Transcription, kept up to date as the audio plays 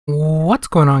What's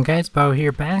going on, guys? Bao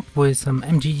here, back with some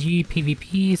MGG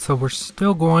PvP. So we're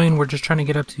still going, we're just trying to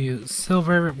get up to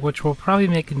silver, which we'll probably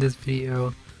make in this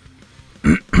video.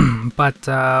 But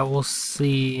we'll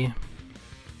see.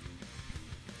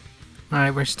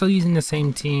 Alright, we're still using the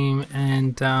same team,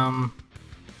 and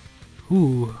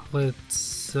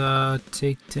let's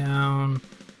take down,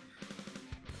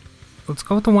 let's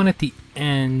go with the one at the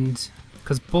end,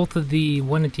 because both of the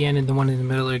one at the end and the one in the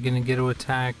middle are going to get to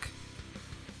attack.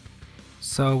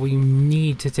 So we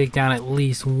need to take down at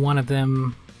least one of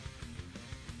them.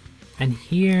 And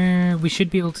here we should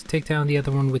be able to take down the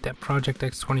other one with that Project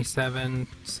X27.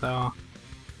 So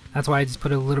that's why I just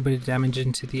put a little bit of damage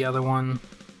into the other one.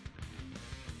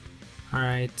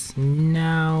 Alright,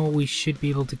 now we should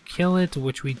be able to kill it,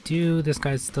 which we do. This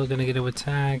guy's still gonna get an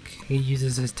attack. He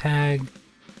uses his tag.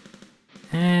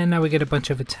 And now we get a bunch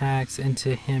of attacks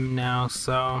into him now,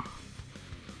 so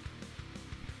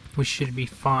we should be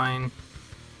fine.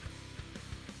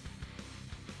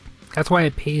 That's why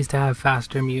it pays to have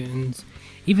faster mutants.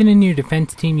 Even in your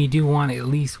defense team, you do want at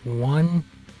least one.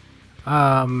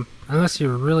 Unless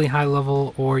you're really high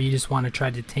level or you just want to try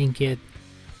to tank it.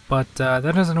 But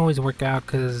that doesn't always work out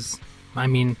because, I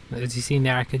mean, as you see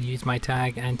there, I could use my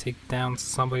tag and take down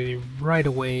somebody right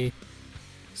away.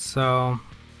 So,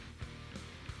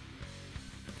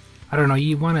 I don't know,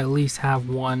 you want to at least have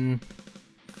one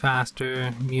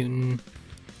faster mutant.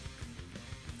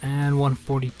 And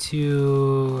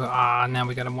 142, now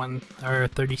we got a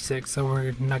 36, so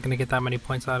we're not gonna get that many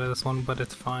points out of this one, but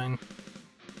it's fine.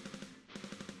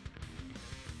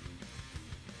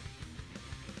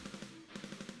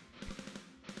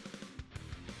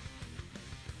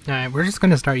 Alright, we're just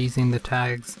gonna start using the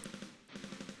tags.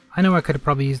 I know I could have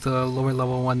probably used the lower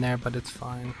level one there, but it's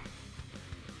fine.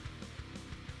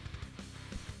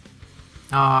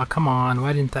 Come on,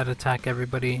 why didn't that attack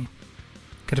everybody?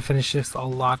 Could have finished this a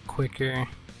lot quicker.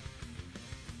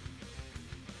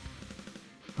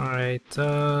 Alright,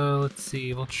 let's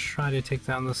see, we'll try to take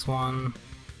down this one.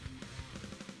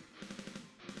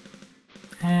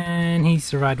 And he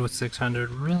survived with 600,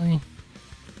 really?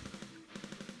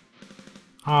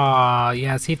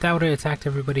 Yeah, see, if that would have attacked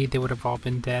everybody, they would have all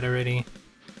been dead already.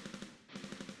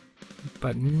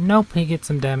 But nope, he gets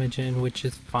some damage in, which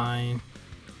is fine.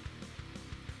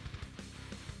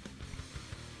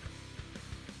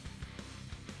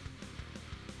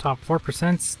 Top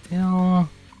 4% still.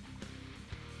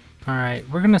 Alright,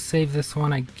 we're gonna save this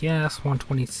one, I guess.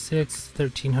 126,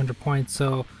 1300 points.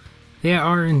 So they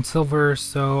are in silver,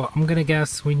 so I'm gonna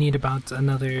guess we need about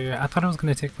another. I thought it was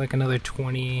gonna take like another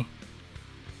 20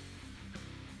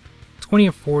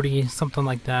 or 40, something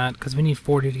like that, because we need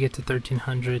 40 to get to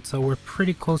 1300, so we're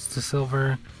pretty close to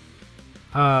silver.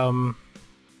 I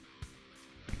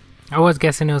was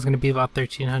guessing it was gonna be about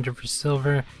 1300 for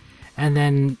silver, and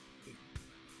then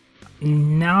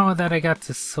now that I got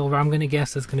to silver, I'm gonna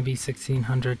guess it's gonna be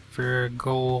 1600 for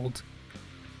gold.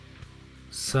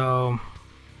 So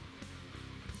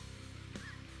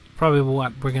probably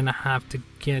what we're gonna have to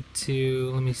get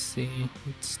to. Let me see.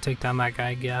 Let's take down that guy,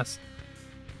 I guess.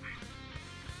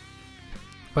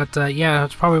 But yeah,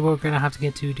 that's probably what we're gonna have to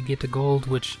get to gold,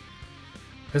 which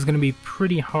is gonna be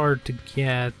pretty hard to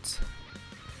get.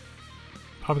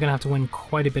 Probably gonna have to win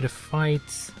quite a bit of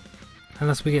fights.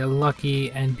 Unless we get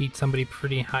lucky and beat somebody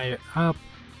pretty high up.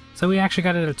 So we actually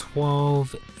got it at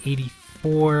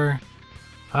 1284.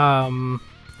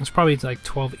 It's probably like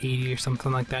 1280 or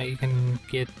something like that. You can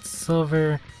get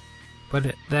silver,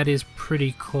 but that is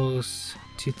pretty close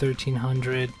to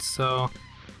 1300. So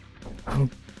I'm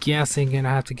guessing gonna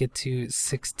have to get to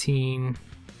 16.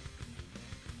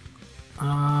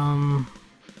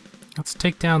 Let's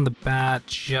take down the bat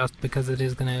just because it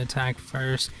is gonna attack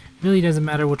first. Really doesn't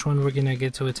matter which one we're gonna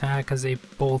get to attack, because they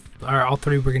both, or all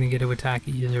three, we're gonna get to attack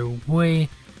either way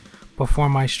before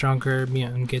my stronger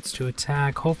mutant gets to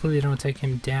attack. Hopefully they don't take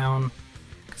him down,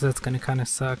 because that's gonna kind of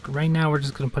suck. Right now we're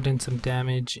just gonna put in some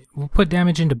damage. We'll put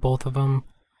damage into both of them,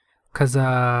 because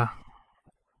I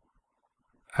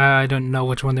don't know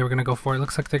which one they were gonna go for. It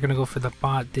looks like they're gonna go for the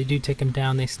bot. They do take him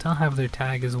down. They still have their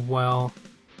tag as well.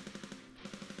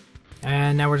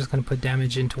 And now we're just gonna put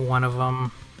damage into one of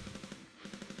them.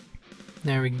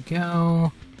 There we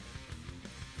go.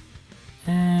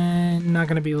 And not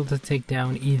gonna be able to take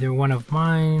down either one of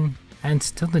mine. And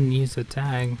still didn't use a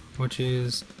tag, which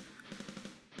is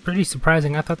pretty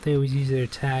surprising. I thought they always use their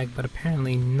tag, but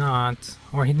apparently not.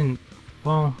 Or he didn't.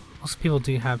 Well, most people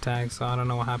do have tags, so I don't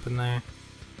know what happened there.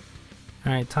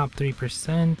 Alright, top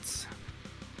 3%.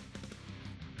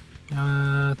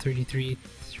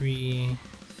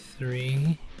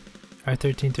 33.33. Or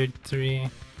 13.33.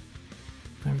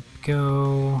 There we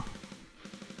go.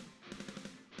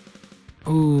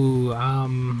 Ooh,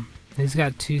 he's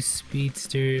got 2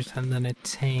 speedsters and then a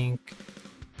tank.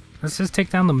 Let's just take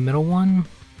down the middle one,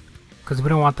 because we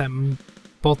don't want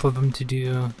both of them to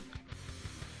do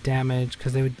damage,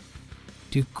 because they would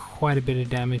do quite a bit of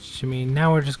damage to me.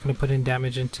 Now we're just going to put in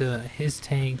damage into his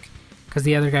tank, because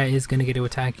the other guy is going to get to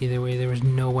attack either way. There was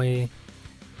no way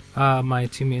my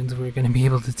 2 mutants were going to be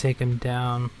able to take him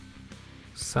down.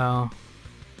 So,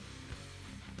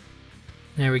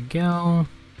 there we go.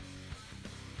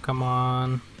 Come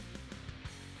on.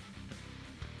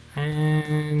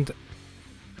 And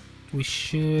we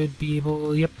should be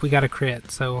able... Yep, we got a crit,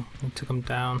 so we took him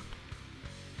down.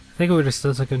 I think we would have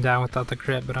still took him down without the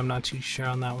crit, but I'm not too sure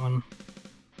on that one.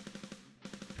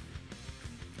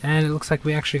 And it looks like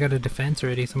we actually got a defense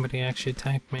already. Somebody actually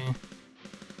attacked me.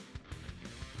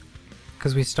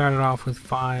 Because we started off with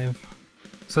 5.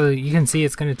 So you can see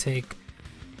it's going to take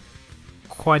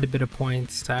quite a bit of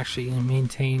points to actually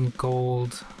maintain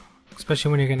gold.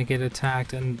 Especially when you're going to get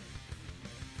attacked, and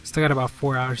still got about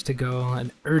 4 hours to go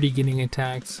and already getting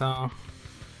attacked, so...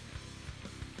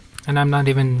 And I'm not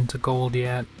even to gold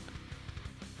yet.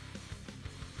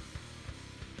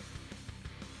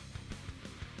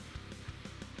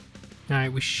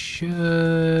 Alright, we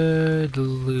should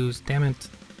lose. Damn it.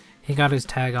 He got his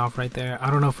tag off right there.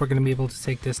 I don't know if we're going to be able to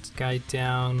take this guy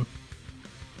down.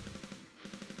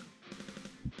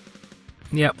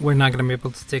 Yep, we're not going to be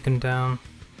able to take him down.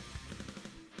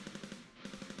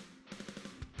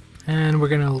 And we're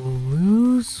going to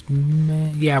lose?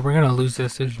 Yeah, we're going to lose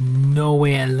this. There's no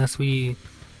way unless we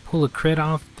pull a crit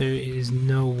off. There is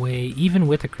no way. Even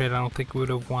with a crit, I don't think we would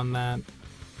have won that.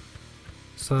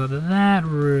 So that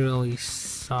really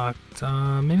sucked.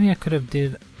 Maybe I could have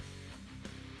did...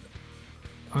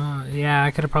 yeah,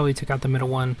 I could have probably took out the middle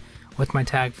one with my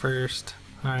tag first.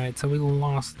 Alright, so we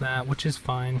lost that, which is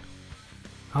fine.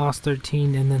 I lost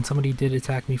 13, and then somebody did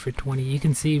attack me for 20. You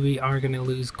can see we are going to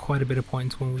lose quite a bit of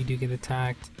points when we do get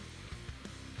attacked.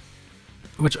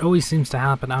 Which always seems to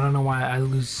happen. I don't know why I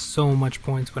lose so much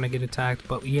points when I get attacked,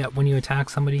 but yeah, when you attack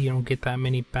somebody, you don't get that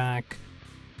many back.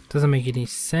 Doesn't make any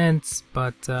sense,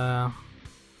 but I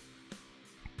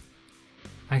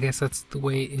guess that's the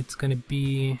way it's going to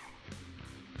be.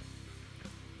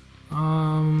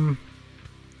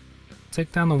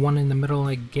 Take down the one in the middle,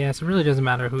 I guess. It really doesn't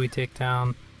matter who we take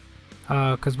down,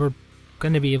 because we're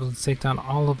going to be able to take down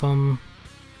all of them.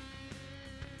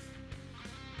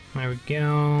 There we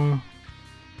go.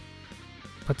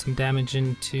 Put some damage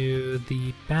into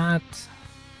the bat.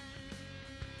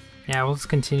 Yeah, we'll just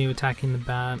continue attacking the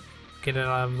bat. Get it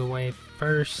out of the way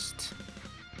first.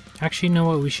 Actually, you know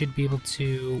what? We should be able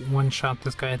to one-shot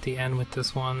this guy at the end with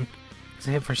this one. Is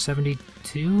it hit for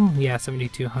 72? Yeah,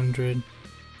 7,200.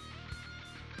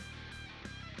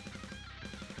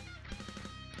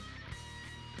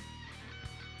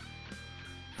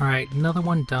 Alright, another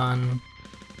one done.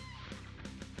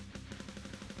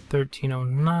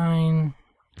 1309.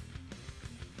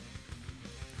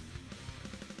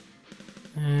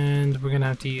 And we're gonna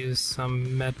have to use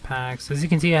some med packs. As you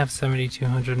can see, I have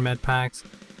 7,200 med packs,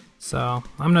 so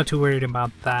I'm not too worried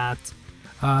about that.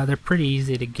 They're pretty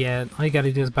easy to get. All you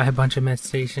gotta do is buy a bunch of med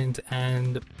stations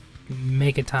and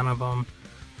make a ton of them.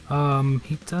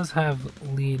 He does have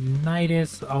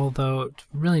Leonidas, although it's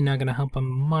really not gonna help him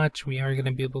much. We are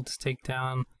gonna be able to take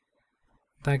down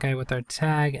that guy with our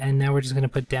tag, and now we're just gonna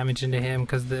put damage into him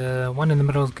because the one in the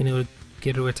middle is gonna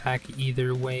get to attack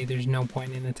either way. There's no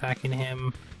point in attacking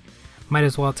him. Might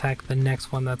as well attack the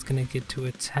next one that's gonna get to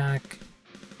attack,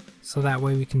 so that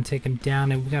way we can take him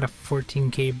down. And we got a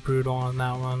 14k brutal on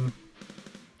that one,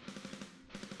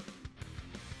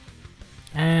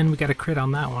 and we got a crit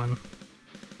on that one,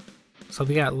 so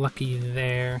we got lucky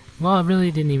there. Well, it really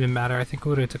didn't even matter. I think we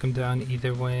would have took him down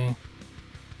either way.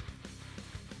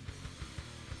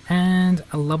 And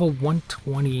a level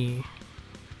 120.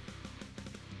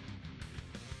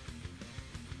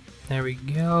 There we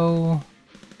go.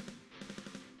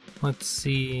 Let's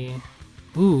see.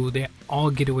 Ooh, they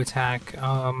all get to attack.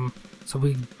 So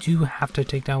we do have to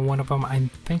take down one of them. I'm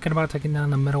thinking about taking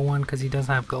down the middle one because he does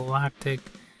have Galactic,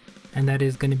 and that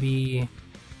is going to be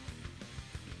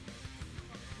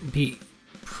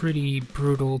pretty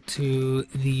brutal to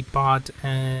the bot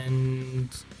and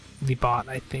the bot,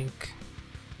 I think.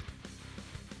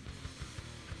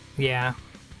 Yeah.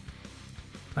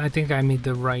 I think I made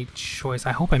the right choice.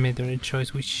 I hope I made the right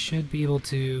choice. We should be able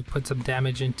to put some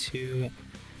damage into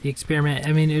the experiment.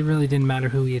 I mean, it really didn't matter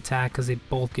who we attack because they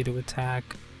both get to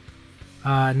attack.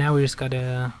 Now we just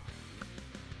gotta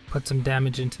put some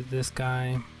damage into this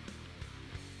guy.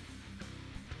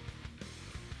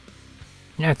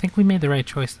 Yeah, I think we made the right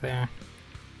choice there.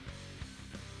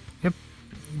 Yep.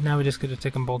 Now we just gotta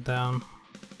take them both down.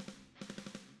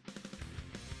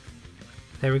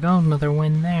 There we go, another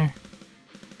win there.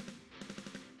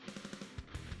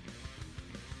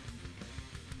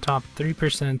 Top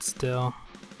 3% still.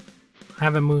 I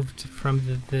haven't moved from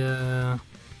the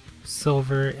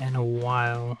silver in a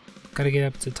while. Gotta get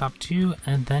up to top 2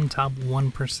 and then top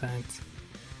 1%.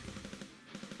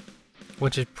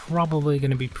 Which is probably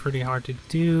gonna be pretty hard to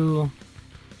do.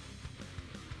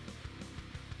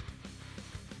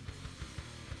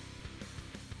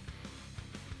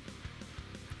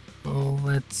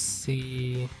 Let's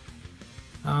see.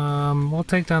 We'll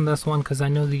take down this one because I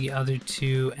know the other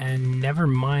two, and never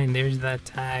mind, there's that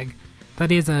tag.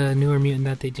 That is a newer mutant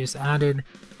that they just added.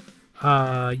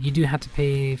 You do have to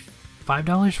pay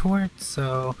 $5 for it,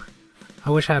 so I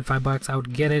wish I had $5. I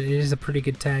would get it. It is a pretty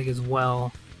good tag as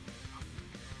well.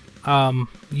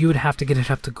 You would have to get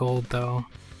it up to gold though,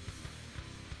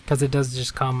 because it does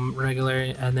just come regular,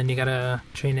 and then you gotta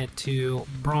train it to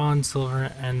bronze,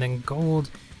 silver, and then gold.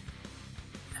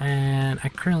 And I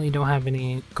currently don't have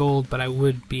any gold, but I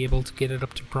would be able to get it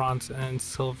up to bronze and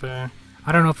silver.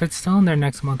 I don't know if it's still in there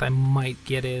next month. I might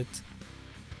get it.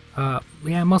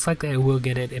 Yeah, most likely I will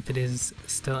get it if it is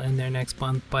still in there next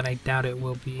month, but I doubt it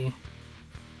will be.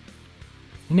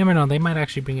 You never know, they might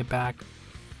actually bring it back.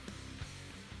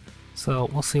 So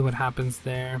we'll see what happens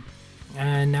there.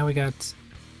 And now we got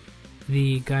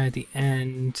the guy at the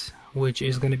end, which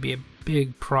is going to be a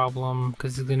big problem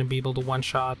because he's going to be able to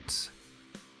one-shot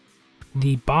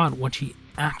the bot, which he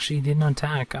actually didn't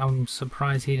attack. I'm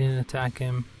surprised he didn't attack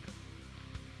him.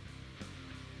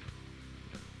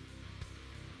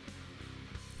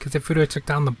 Because if Fudo took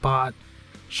down the bot,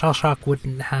 Shellshock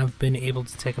wouldn't have been able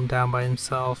to take him down by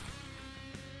himself.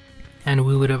 And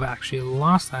we would have actually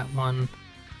lost that one.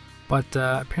 But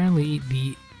apparently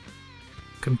the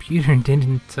computer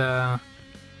didn't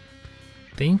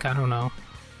think, I don't know.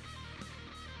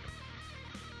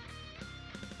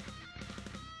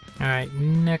 Alright,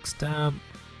 next up,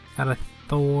 got a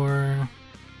Thor.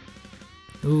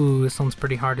 Ooh, this one's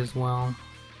pretty hard as well.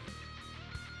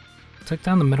 Took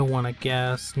down the middle one, I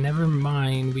guess. Never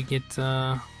mind, we get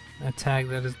a tag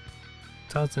that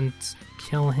doesn't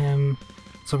kill him.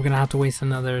 So we're gonna have to waste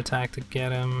another attack to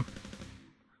get him.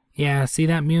 Yeah, see,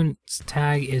 that mutant's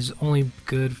tag is only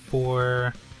good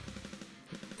for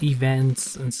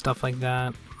events and stuff like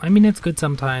that. I mean, it's good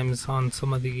sometimes on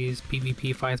some of these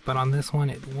PvP fights, but on this one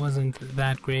it wasn't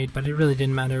that great, but it really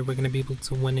didn't matter. We're going to be able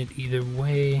to win it either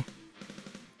way.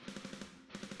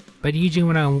 But usually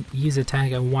when I use a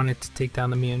tag, I want it to take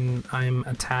down the mutant I'm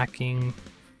attacking,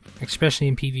 especially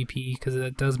in PvP, because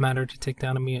it does matter to take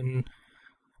down a mutant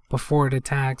before it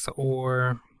attacks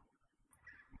or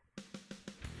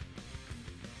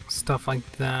stuff like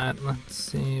that. Let's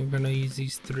see, we're going to use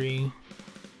these three.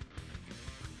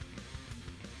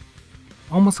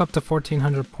 Almost up to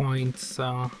 1400 points,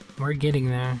 so we're getting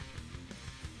there.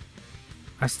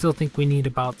 I still think we need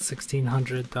about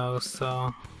 1600 though,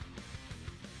 so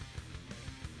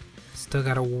still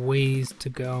got a ways to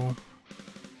go.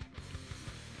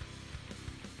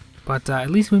 But at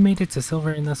least we made it to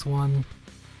silver in this one.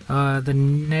 The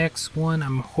next one,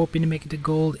 I'm hoping to make it to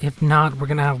gold. If not, we're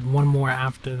gonna have one more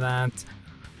after that.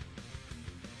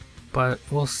 But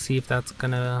we'll see if that's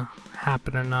gonna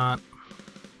happen or not.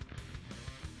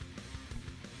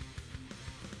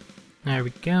 There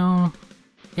we go.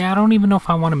 Yeah, I don't even know if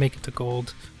I want to make it to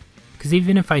gold. Because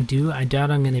even if I do, I doubt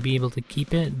I'm going to be able to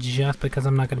keep it just because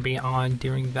I'm not going to be on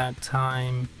during that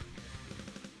time.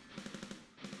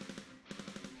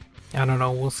 I don't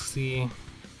know, we'll see.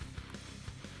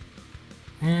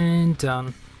 And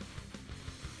done.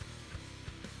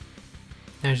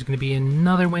 There's going to be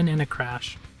another win and a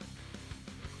crash.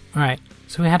 Alright,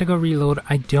 so we had to go reload.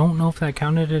 I don't know if that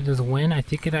counted it as a win. I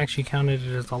think it actually counted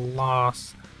it as a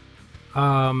loss.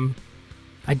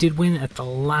 I did win at the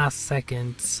last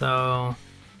second, so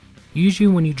usually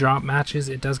when you drop matches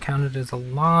it does count it as a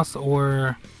loss,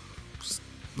 or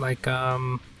like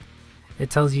it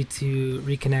tells you to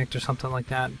reconnect or something like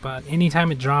that, but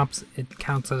anytime it drops it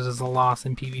counts as a loss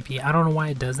in PvP. I don't know why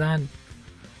it does that.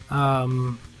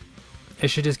 It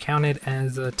should just count it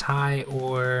as a tie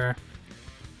or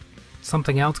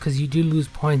something else, because you do lose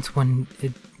points when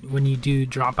you do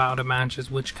drop out of matches,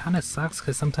 which kind of sucks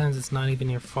because sometimes it's not even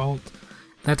your fault.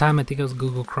 That time I think it was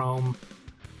Google Chrome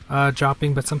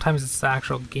dropping, but sometimes it's the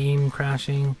actual game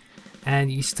crashing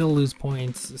and you still lose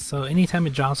points. So anytime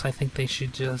it drops, I think they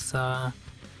should just count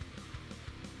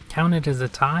it as a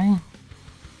tie.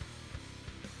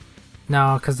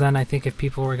 No, because then I think if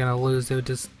people were going to lose, they would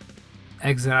just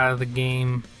exit out of the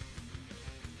game.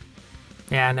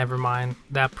 Yeah, never mind.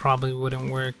 That probably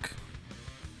wouldn't work.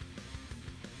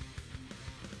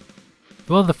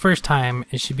 Well, the first time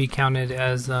it should be counted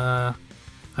as a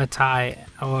tie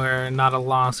or not a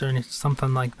loss or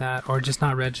something like that, or just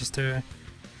not register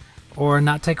or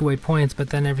not take away points, but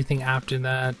then everything after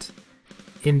that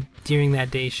during that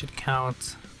day should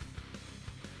count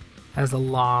as a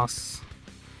loss,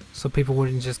 so people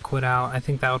wouldn't just quit out. I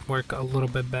think that would work a little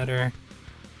bit better,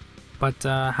 but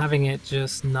having it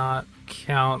just not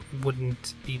count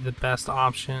wouldn't be the best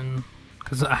option,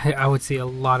 because I would see a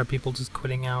lot of people just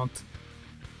quitting out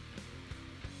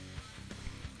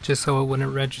just so it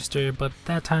wouldn't register. But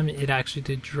that time it actually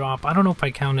did drop. I don't know if I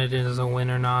counted it as a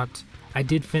win or not. I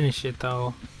did finish it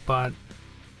though, but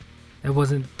it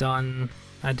wasn't done.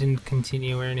 I didn't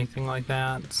continue or anything like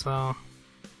that, so...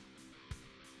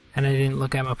 And I didn't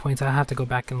look at my points. I have to go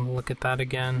back and look at that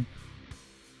again.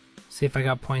 See if I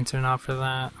got points or not for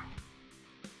that.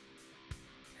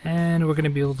 And we're going to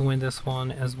be able to win this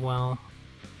one as well.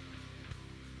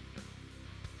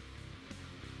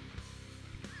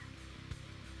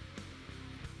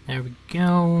 There we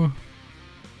go.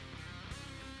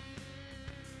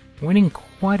 Winning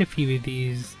quite a few of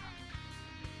these.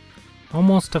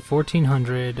 Almost to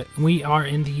 1400. We are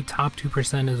in the top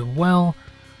 2% as well.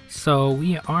 So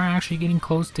we are actually getting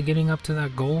close to getting up to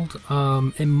that gold.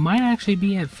 It might actually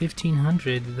be at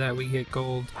 1500 that we get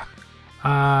gold.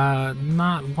 Not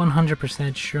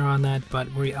 100% sure on that,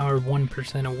 but we are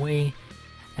 1% away.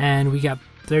 And we got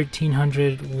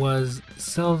 1300 was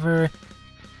silver.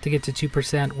 To get to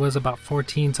 2% was about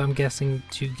 14, so I'm guessing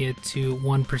to get to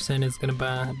 1% is going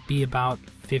to be about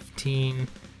 15,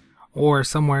 or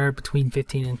somewhere between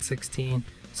 15 and 16.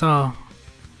 So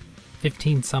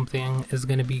 15 something is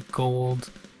going to be gold.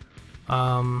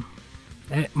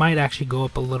 It might actually go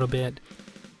up a little bit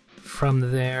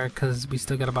from there because we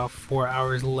still got about 4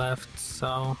 hours left,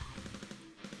 so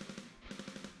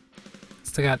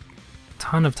still got a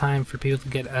ton of time for people to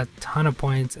get a ton of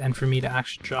points and for me to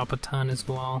actually drop a ton as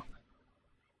well.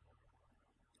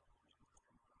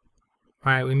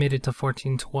 Alright, we made it to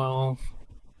 1412.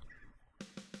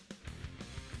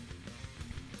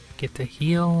 Get to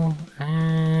heal,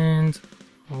 and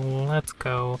let's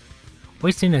go.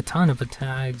 Wasting a ton of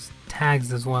tags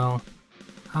as well.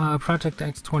 Project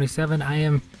X27, I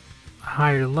am a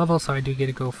higher level, so I do get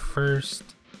to go first.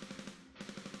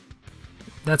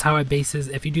 That's how it bases.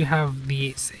 If you do have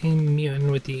the same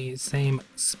mutant with the same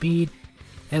speed,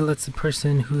 it lets the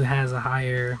person who has a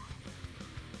higher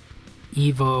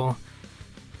Evo,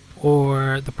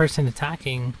 or the person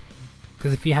attacking,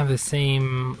 because if you have the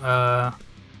same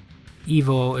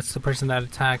Evo, it's the person that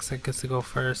attacks that gets to go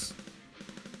first.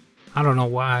 I don't know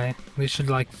why. They should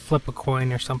like flip a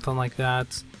coin or something like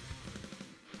that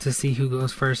to see who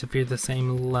goes first if you're the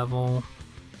same level.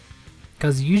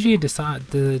 Because usually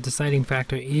the deciding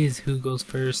factor is who goes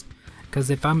first. Because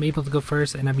if I'm able to go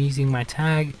first and I'm using my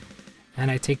tag and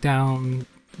I take down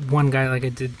one guy like I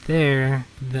did there,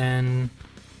 then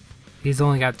he's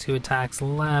only got 2 attacks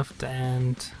left,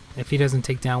 and if he doesn't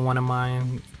take down one of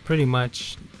mine, pretty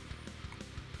much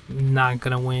not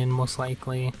gonna win, most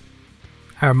likely.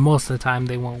 Or most of the time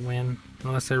they won't win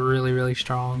unless they're really, really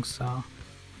strong. So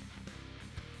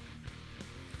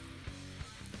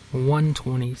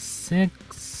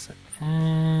 126,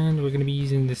 and we're gonna be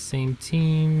using the same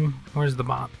team. Where's the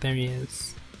bot? There he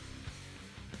is.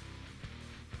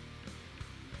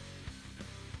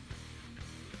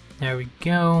 There we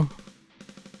go.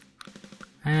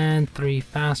 And 3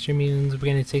 faster mutants. We're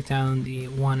gonna take down the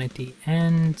one at the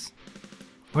end,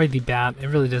 or the bat. It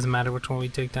really doesn't matter which one we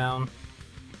take down.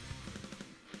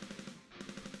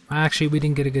 Actually, we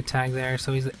didn't get a good tag there,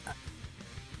 so he's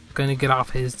gonna get off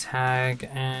his tag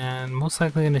and most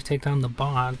likely gonna take down the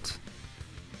bot.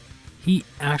 He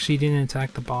actually didn't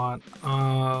attack the bot.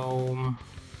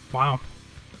 Wow.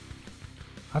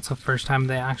 That's the first time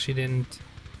they actually didn't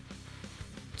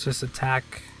just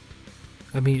attack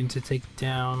a mutant to take it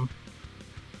down.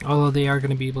 Although they are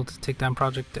going to be able to take down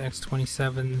Project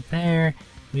X27 there.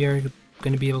 We are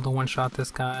going to be able to one-shot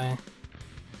this guy.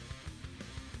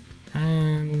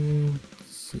 And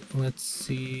let's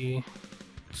see.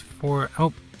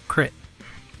 Oh, crit.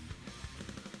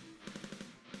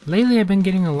 Lately I've been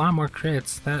getting a lot more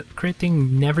crits. That crit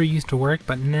thing never used to work,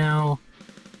 but now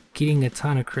getting a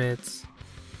ton of crits.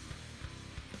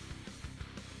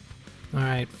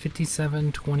 Alright,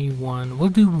 57-21. We'll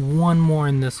do one more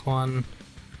in this one,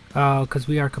 because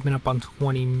we are coming up on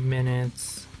 20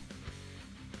 minutes.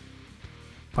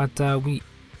 But we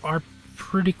are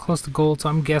pretty close to gold, so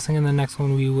I'm guessing in the next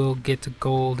one we will get to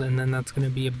gold, and then that's going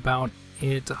to be about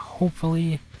it,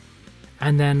 hopefully.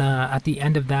 And then at the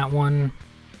end of that one,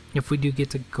 if we do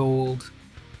get to gold,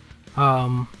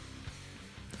 I'll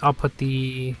put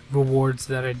the rewards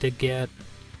that I did get,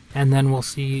 and then we'll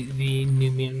see the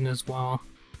new mutant as well.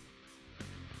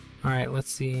 Alright,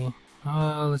 let's see.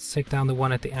 Let's take down the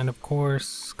one at the end, of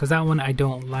course, because that one I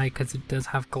don't like because it does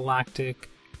have galactic.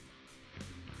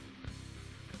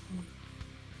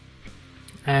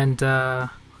 And I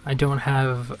don't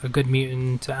have a good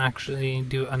mutant to actually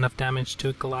do enough damage to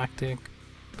a galactic,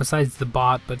 besides the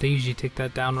bot, but they usually take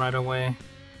that down right away.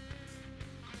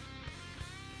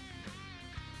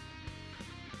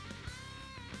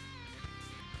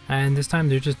 And this time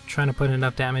they're just trying to put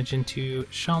enough damage into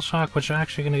Shell Shock, which are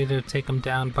actually going to take them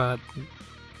down, but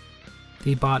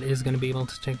the bot is going to be able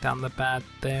to take down the bat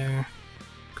there,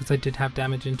 because I did have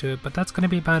damage into it. But that's going to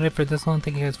be about it for this one.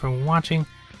 Thank you guys for watching.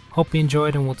 Hope you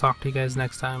enjoyed, and we'll talk to you guys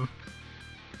next time.